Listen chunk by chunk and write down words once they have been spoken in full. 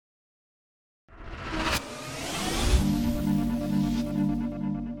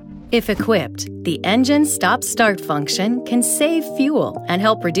If equipped, the engine stop-start function can save fuel and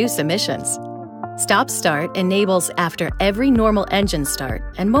help reduce emissions. Stop-start enables after every normal engine start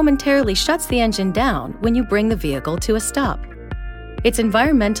and momentarily shuts the engine down when you bring the vehicle to a stop. It's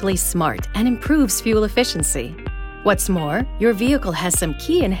environmentally smart and improves fuel efficiency. What's more, your vehicle has some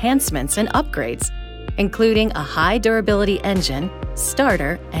key enhancements and upgrades, including a high-durability engine,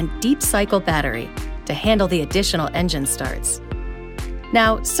 starter, and deep-cycle battery to handle the additional engine starts.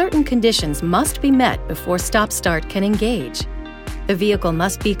 Now, certain conditions must be met before stop-start can engage. The vehicle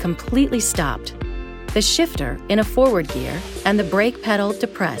must be completely stopped, the shifter in a forward gear, and the brake pedal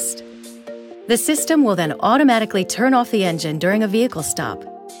depressed. The system will then automatically turn off the engine during a vehicle stop.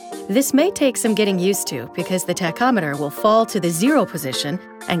 This may take some getting used to because the tachometer will fall to the 0 position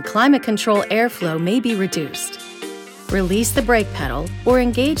and climate control airflow may be reduced. Release the brake pedal or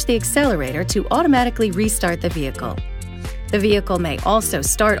engage the accelerator to automatically restart the vehicle. The vehicle may also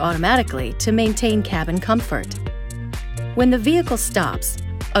start automatically to maintain cabin comfort. When the vehicle stops,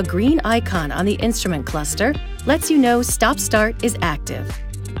 a green icon on the instrument cluster lets you know stop-start is active.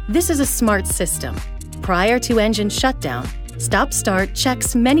 This is a smart system. Prior to engine shutdown, stop-start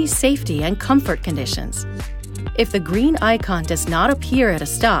checks many safety and comfort conditions. If the green icon does not appear at a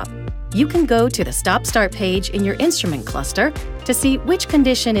stop, you can go to the stop-start page in your instrument cluster to see which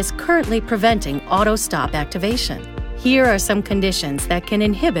condition is currently preventing auto-stop activation. Here are some conditions that can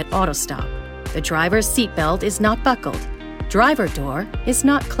inhibit auto-stop. The driver's seatbelt is not buckled. Driver door is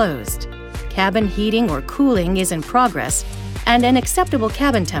not closed. Cabin heating or cooling is in progress, and an acceptable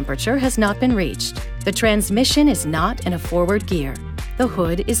cabin temperature has not been reached. The transmission is not in a forward gear. The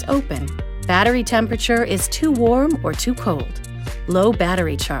hood is open. Battery temperature is too warm or too cold. Low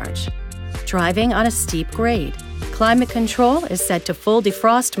battery charge. Driving on a steep grade. Climate control is set to full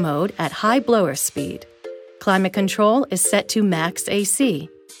defrost mode at high blower speed. Climate control is set to max AC.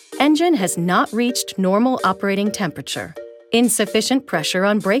 Engine has not reached normal operating temperature. Insufficient pressure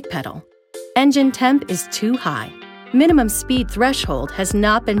on brake pedal. Engine temp is too high. Minimum speed threshold has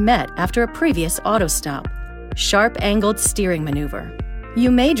not been met after a previous auto stop. Sharp-angled steering maneuver.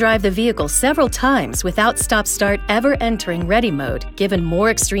 You may drive the vehicle several times without stop-start ever entering ready mode given more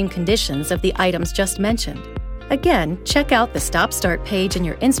extreme conditions of the items just mentioned. Again, check out the stop-start page in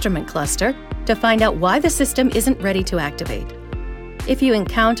your instrument cluster to find out why the system isn't ready to activate. If you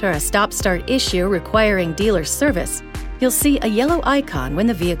encounter a stop-start issue requiring dealer service, you'll see a yellow icon when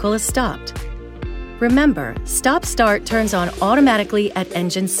the vehicle is stopped. Remember, stop-start turns on automatically at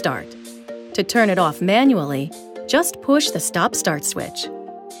engine start. To turn it off manually, just push the stop-start switch.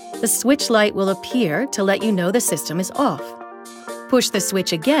 The switch light will appear to let you know the system is off. Push the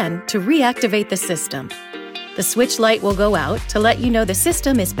switch again to reactivate the system. The switch light will go out to let you know the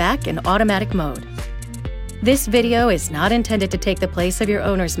system is back in automatic mode. This video is not intended to take the place of your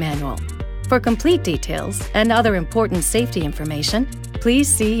owner's manual. For complete details and other important safety information,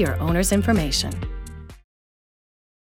 please see your owner's information.